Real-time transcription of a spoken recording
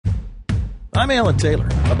I'm Alan Taylor.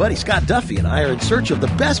 My buddy Scott Duffy and I are in search of the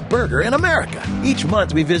best burger in America. Each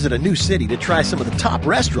month we visit a new city to try some of the top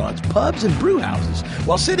restaurants, pubs, and brew houses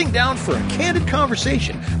while sitting down for a candid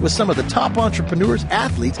conversation with some of the top entrepreneurs,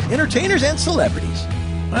 athletes, entertainers, and celebrities.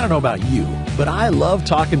 I don't know about you, but I love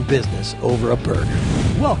talking business over a burger.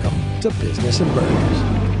 Welcome to Business and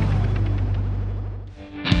Burgers.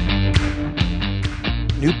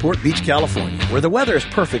 Newport Beach, California, where the weather is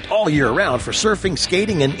perfect all year round for surfing,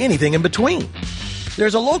 skating, and anything in between.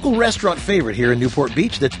 There's a local restaurant favorite here in Newport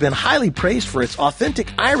Beach that's been highly praised for its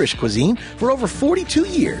authentic Irish cuisine for over 42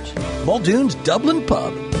 years, Muldoon's Dublin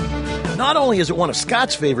Pub. Not only is it one of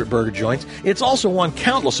Scott's favorite burger joints, it's also won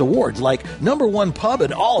countless awards like #1 pub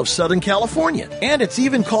in all of Southern California. And it's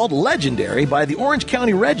even called legendary by the Orange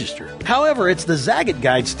County Register. However, it's the Zagat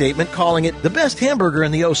Guide statement calling it the best hamburger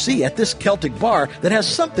in the OC at this Celtic bar that has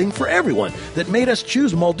something for everyone that made us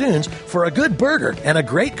choose Muldoon's for a good burger and a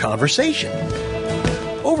great conversation.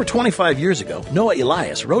 Over 25 years ago, Noah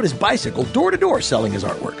Elias rode his bicycle door-to-door selling his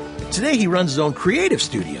artwork. Today he runs his own creative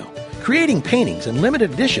studio, creating paintings and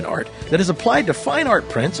limited edition art that is applied to fine art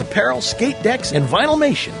prints, apparel, skate decks, and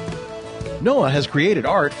vinylmation. Noah has created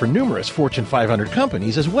art for numerous Fortune 500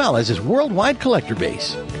 companies as well as his worldwide collector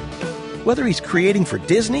base. Whether he's creating for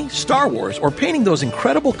Disney, Star Wars, or painting those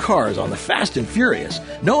incredible cars on the Fast and Furious,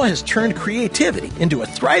 Noah has turned creativity into a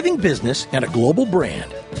thriving business and a global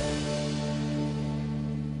brand.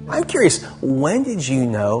 I'm curious, when did you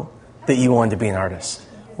know that you wanted to be an artist?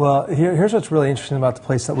 Well, here's what's really interesting about the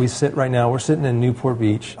place that we sit right now. We're sitting in Newport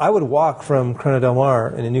Beach. I would walk from Corona del Mar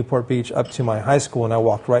in Newport Beach up to my high school, and I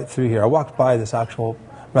walked right through here. I walked by this actual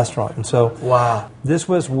restaurant. And so wow, this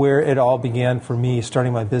was where it all began for me,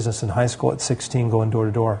 starting my business in high school at 16, going door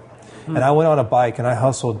to door. And I went on a bike, and I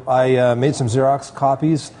hustled. I made some Xerox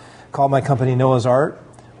copies, called my company Noah's Art,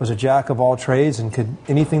 was a jack of all trades, and could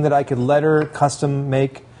anything that I could letter, custom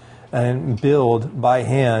make, and build by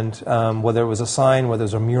hand, whether it was a sign, whether it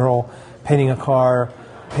was a mural, painting a car,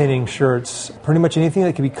 painting shirts, pretty much anything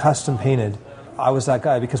that could be custom painted. I was that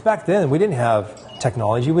guy, because back then we didn't have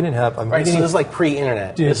technology. We didn't have... Right, so this is like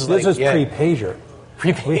pre-internet. This was pre-pager.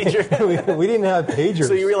 Pre-pager. we didn't have pagers.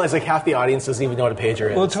 So you realize like half the audience doesn't even know what a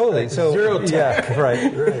pager is. Well, totally. So zero tech. Yeah,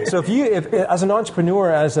 right. So if as an entrepreneur,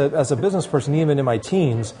 as a business person, even in my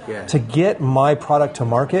teens, to get my product to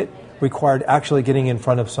market required actually getting in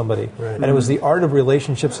front of somebody. Right. And it was the art of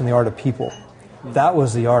relationships and the art of people. That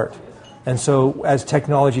was the art. And so as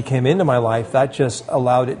technology came into my life, that just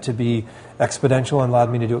allowed it to be exponential and allowed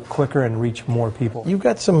me to do it quicker and reach more people. You've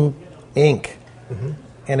got some ink,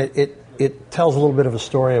 and it tells a little bit of a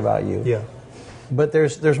story about you. Yeah. But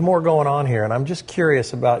there's more going on here, and I'm just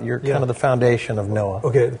curious about your kind of the foundation of Noah.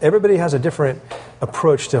 Okay, everybody has a different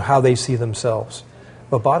approach to how they see themselves.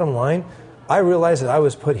 But bottom line, I realized that I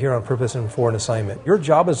was put here on purpose and for an assignment. Your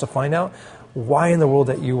job is to find out why in the world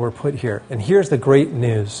that you were put here. And here's the great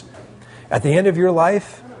news. At the end of your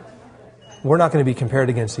life, we're not going to be compared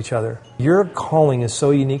against each other. Your calling is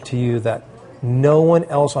so unique to you that no one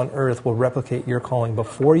else on earth will replicate your calling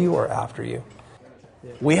before you or after you.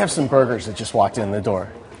 We have some burgers that just walked in the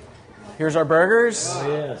door. Here's our burgers. Oh,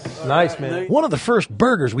 yes. Nice, man. One of the first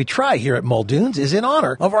burgers we try here at Muldoon's is in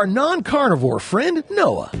honor of our non-carnivore friend,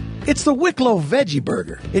 Noah. It's the Wicklow Veggie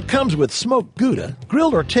Burger. It comes with smoked Gouda,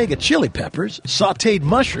 grilled Ortega chili peppers, sautéed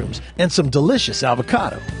mushrooms, and some delicious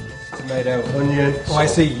avocado. Tomato, onion. Oh, I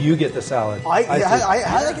see you get the salad. I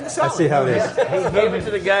get the salad. I see how it is. He gave it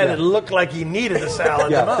to the guy that looked like he needed the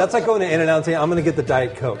salad. Yeah, that's like going to In-N-Out and saying, I'm going to get the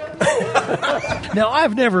Diet Coke. Now,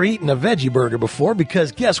 I've never eaten a veggie burger before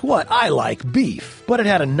because guess what? I like beef. But it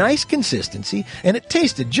had a nice consistency, and it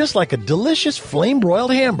tasted just like a delicious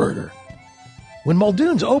flame-broiled hamburger. When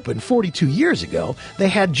Muldoon's opened 42 years ago, they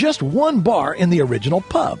had just one bar in the original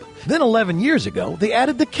pub. Then 11 years ago, they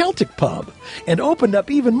added the Celtic pub and opened up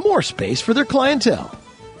even more space for their clientele.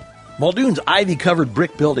 Muldoon's ivy-covered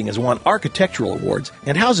brick building has won architectural awards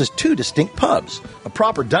and houses two distinct pubs, a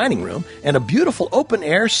proper dining room, and a beautiful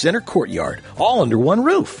open-air center courtyard, all under one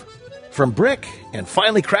roof. From brick and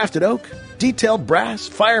finely crafted oak, detailed brass,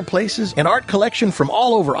 fireplaces, and art collection from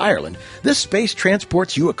all over Ireland, this space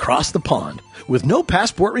transports you across the pond with no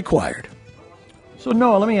passport required. So,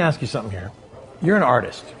 Noah, let me ask you something here. You're an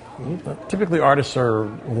artist. Typically, artists are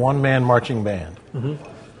one-man marching band.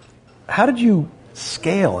 How did you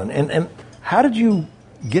scale, and how did you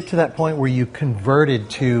get to that point where you converted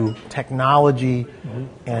to technology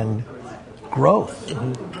and growth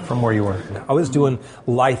from where you were? I was doing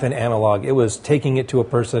life in analog. It was taking it to a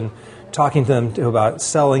person, talking to them about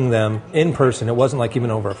selling them in person. It wasn't like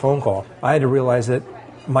even over a phone call. I had to realize that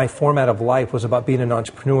my format of life was about being an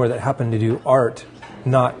entrepreneur that happened to do art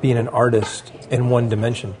not being an artist in one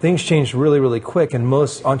dimension. Things change really, really quick, and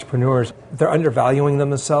most entrepreneurs, they're undervaluing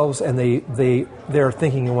themselves, and they're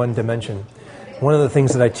thinking in one dimension. One of the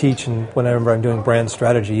things that I teach, and whenever I'm doing brand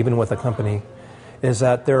strategy, even with a company, is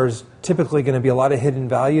that there's typically going to be a lot of hidden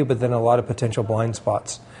value, but then a lot of potential blind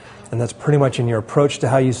spots. And that's pretty much in your approach to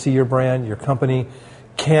how you see your brand, your company.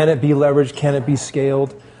 Can it be leveraged? Can it be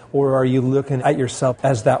scaled? Or are you looking at yourself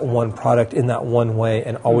as that one product in that one way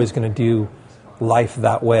and always going to do life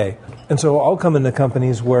that way? And so I'll come into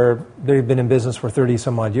companies where they've been in business for 30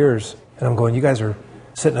 some odd years, and I'm going, you guys are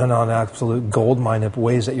sitting on an absolute gold mine of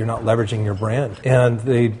ways that you're not leveraging your brand. And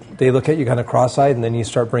they look at you kind of cross-eyed, and then you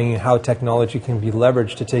start bringing how technology can be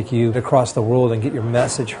leveraged to take you across the world and get your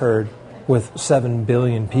message heard with 7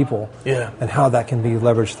 billion people. Yeah. And how that can be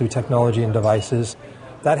leveraged through technology and devices.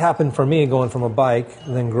 That happened for me going from a bike,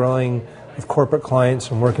 and then growing with corporate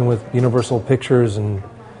clients and working with Universal Pictures and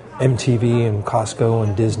MTV and Costco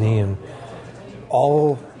and Disney. And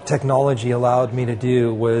all technology allowed me to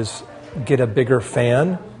do was get a bigger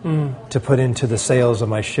fan to put into the sails of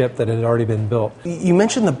my ship that had already been built. You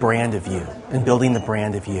mentioned the brand of you and building the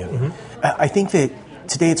brand of you. Mm-hmm. I think that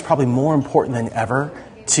today it's probably more important than ever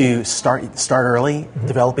to start early,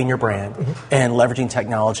 developing your brand, and leveraging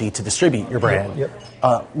technology to distribute your brand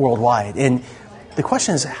worldwide. And the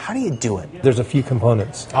question is, how do you do it? There's a few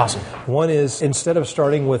components. Awesome. One is, instead of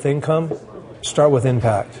starting with income, start with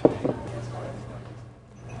impact.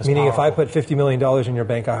 Meaning, if I put $50 million in your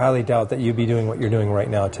bank, I highly doubt that you'd be doing what you're doing right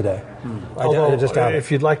now today. Although, if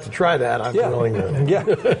you'd like to try that, I'm willing to.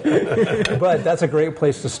 Yeah. But that's a great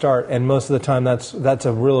place to start, and most of the time that's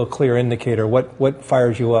a real clear indicator. What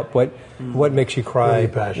fires you up? What makes you cry?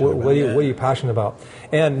 What are you passionate about?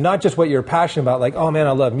 And not just what you're passionate about, like, oh man,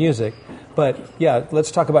 I love music. But yeah, let's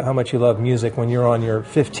talk about how much you love music when you're on your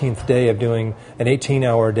 15th day of doing an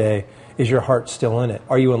 18-hour day. Is your heart still in it?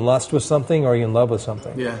 Are you in lust with something, or are you in love with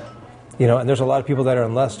something? Yeah. And there's a lot of people that are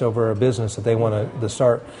in lust over a business that they want to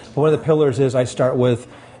start. But one of the pillars is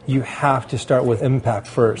you have to start with impact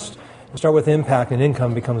first. Start with impact, and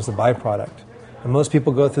income becomes the byproduct. And most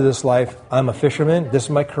people go through this life, I'm a fisherman, this is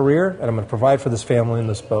my career, and I'm going to provide for this family in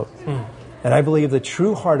this boat. And I believe the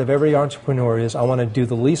true heart of every entrepreneur is, I want to do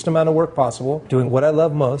the least amount of work possible, doing what I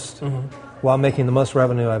love most, while making the most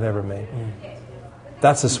revenue I've ever made.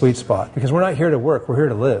 That's the sweet spot, because we're not here to work, we're here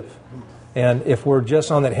to live. And if we're just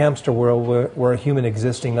on that hamster wheel, we're a human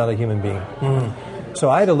existing, not a human being. So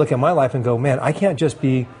I had to look at my life and go, man, I can't just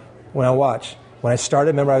be, when I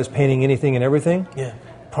started, remember I was painting anything and everything? Yeah.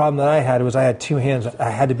 Problem that I had was I had two hands. I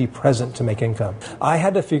had to be present to make income. I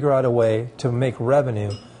had to figure out a way to make revenue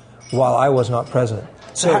while I was not present.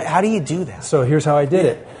 So how do you do that? So here's how I did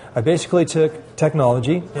it. I basically took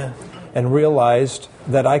technology and realized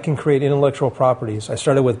that I can create intellectual properties. I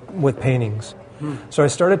started with paintings. So I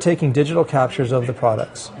started taking digital captures of the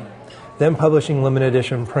products, then publishing limited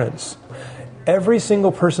edition prints. Every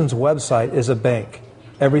single person's website is a bank.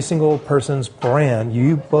 Every single person's brand,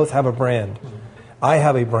 you both have a brand. I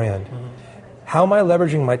have a brand. How am I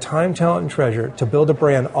leveraging my time, talent, and treasure to build a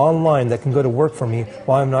brand online that can go to work for me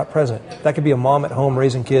while I'm not present? That could be a mom at home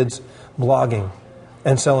raising kids, blogging,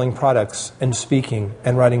 and selling products, and speaking,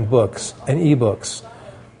 and writing books, and ebooks.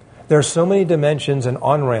 There are so many dimensions and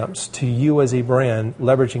on-ramps to you as a brand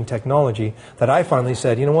leveraging technology that I finally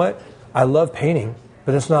said, you know what? I love painting,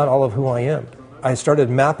 but it's not all of who I am. I started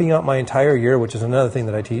mapping out my entire year, which is another thing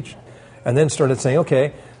that I teach, and then started saying,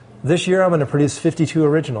 okay, this year I'm going to produce 52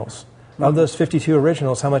 originals. Of those 52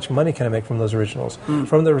 originals, how much money can I make from those originals?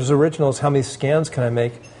 From those originals, how many scans can I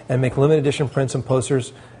make and make limited edition prints and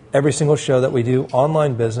posters every single show that we do,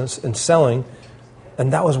 online business and selling,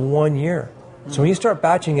 and that was 1 year. So when you start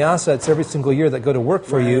batching assets every single year that go to work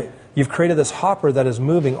for you, you've created this hopper that is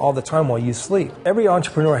moving all the time while you sleep. Every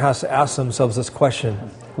entrepreneur has to ask themselves this question: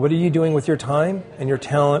 what are you doing with your time and your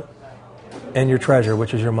talent and your treasure,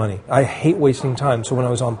 which is your money? I hate wasting time. So when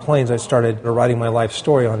I was on planes, I started writing my life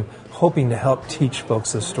story on hoping to help teach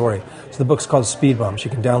folks this story. So the book's called Speed Bumps.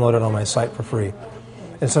 You can download it on my site for free.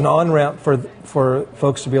 It's an on-ramp for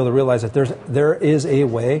folks to be able to realize that there is a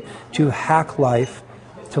way to hack life,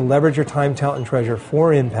 to leverage your time, talent, and treasure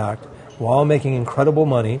for impact while making incredible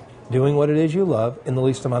money, doing what it is you love in the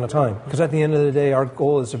least amount of time. Because at the end of the day, our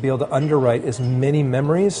goal is to be able to underwrite as many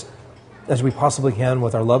memories as we possibly can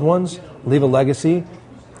with our loved ones, leave a legacy,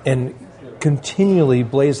 and continually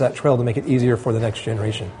blaze that trail to make it easier for the next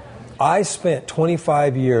generation. I spent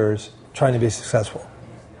 25 years trying to be successful.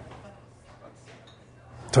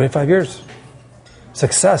 25 years.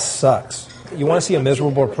 Success sucks. You want to see a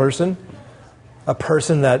miserable person? a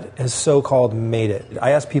person that has so-called made it.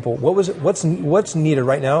 I ask people, what's needed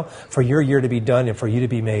right now for your year to be done and for you to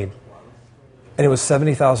be made? And it was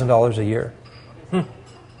 $70,000 a year.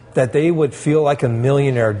 That they would feel like a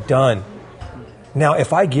millionaire done. Now,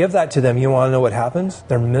 if I give that to them, you want to know what happens?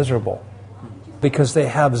 They're miserable because they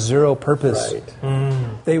have zero purpose.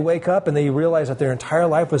 Right. They wake up and they realize that their entire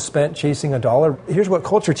life was spent chasing a dollar. Here's what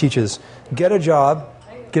culture teaches. Get a job,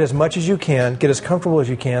 get as much as you can, get as comfortable as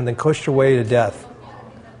you can, then coast your way to death.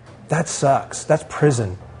 That sucks. That's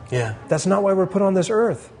prison. Yeah. That's not why we're put on this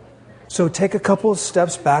earth. So take a couple of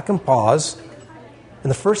steps back and pause. And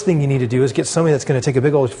the first thing you need to do is get somebody that's going to take a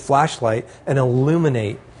big old flashlight and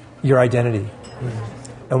illuminate your identity.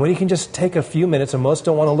 And when you can just take a few minutes, and most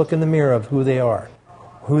don't want to look in the mirror of who they are,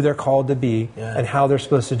 who they're called to be, and how they're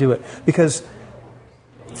supposed to do it. Because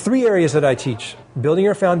 3 areas that I teach: building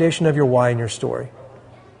your foundation of your why and your story,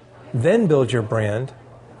 then build your brand,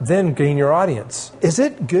 then gain your audience. Is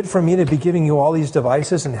it good for me to be giving you all these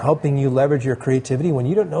devices and helping you leverage your creativity when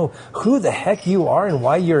you don't know who the heck you are and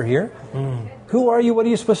why you're here? Who are you? What are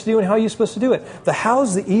you supposed to do? And how are you supposed to do it? The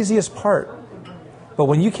how's the easiest part. But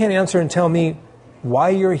when you can't answer and tell me why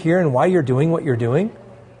you're here and why you're doing what you're doing,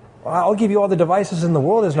 I'll give you all the devices in the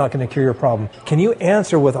world. Is not going to cure your problem. Can you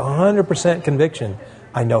answer with 100% conviction?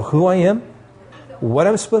 I know who I am, what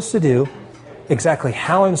I'm supposed to do, exactly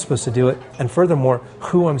how I'm supposed to do it, and furthermore,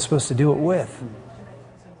 who I'm supposed to do it with.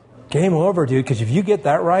 Game over, dude, because if you get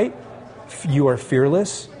that right, you are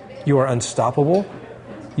fearless, you are unstoppable,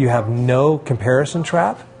 you have no comparison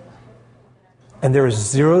trap, and there is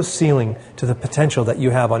zero ceiling to the potential that you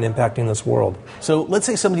have on impacting this world. So let's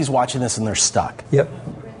say somebody's watching this and they're stuck. Yep.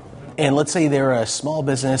 And let's say they're a small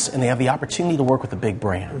business and they have the opportunity to work with a big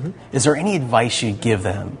brand. Is there any advice you'd give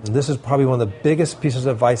them? This is probably one of the biggest pieces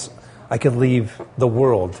of advice I could leave the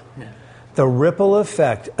world. The ripple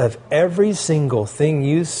effect of every single thing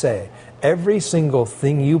you say, every single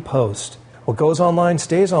thing you post. What goes online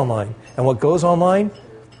stays online. And what goes online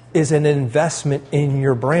is an investment in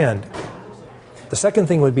your brand. The second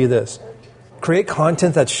thing would be this. Create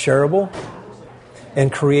content that's shareable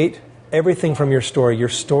and create everything from your story. Your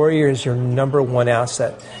story is your number one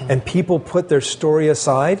asset. And people put their story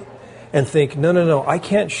aside and think, no, I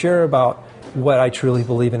can't share about what I truly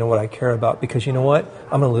believe in and what I care about because you know what?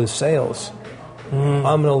 I'm going to lose sales. I'm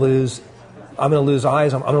going to lose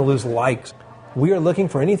eyes. I'm going to lose likes. We are looking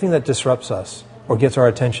for anything that disrupts us or gets our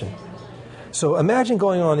attention. So imagine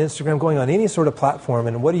going on Instagram, going on any sort of platform,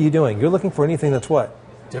 and what are you doing? You're looking for anything that's what?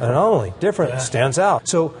 Different. An anomaly. Different. Stands out.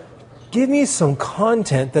 So give me some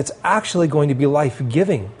content that's actually going to be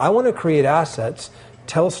life-giving. I want to create assets,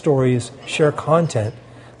 tell stories, share content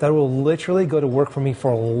that will literally go to work for me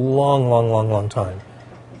for a long time.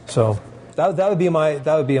 So that would be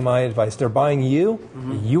my advice. They're buying you.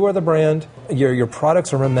 You are the brand. Your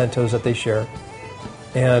products are mementos that they share.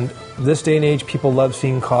 And this day and age, people love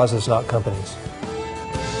seeing causes, not companies.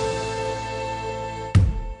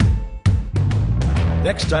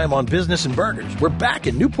 Next time on Business and Burgers, we're back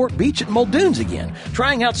in Newport Beach at Muldoon's again,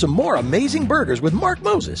 trying out some more amazing burgers with Mark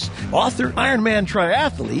Moses, author, Ironman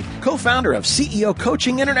triathlete, co-founder of CEO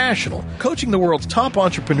Coaching International, coaching the world's top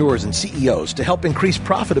entrepreneurs and CEOs to help increase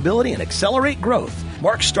profitability and accelerate growth.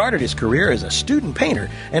 Mark started his career as a student painter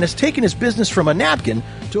and has taken his business from a napkin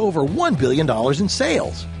to over $1 billion in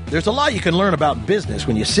sales. There's a lot you can learn about business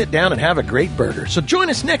when you sit down and have a great burger. So join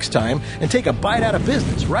us next time and take a bite out of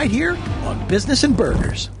business right here on Business and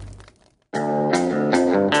Burgers.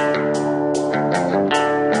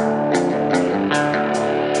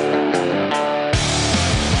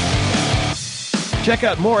 Check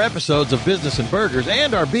out more episodes of Business and Burgers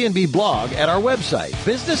and our B&B blog at our website,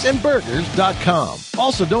 businessandburgers.com.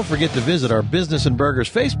 Also, don't forget to visit our Business and Burgers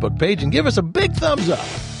Facebook page and give us a big thumbs up.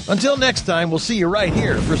 Until next time, we'll see you right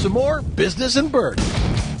here for some more Business and Burgers.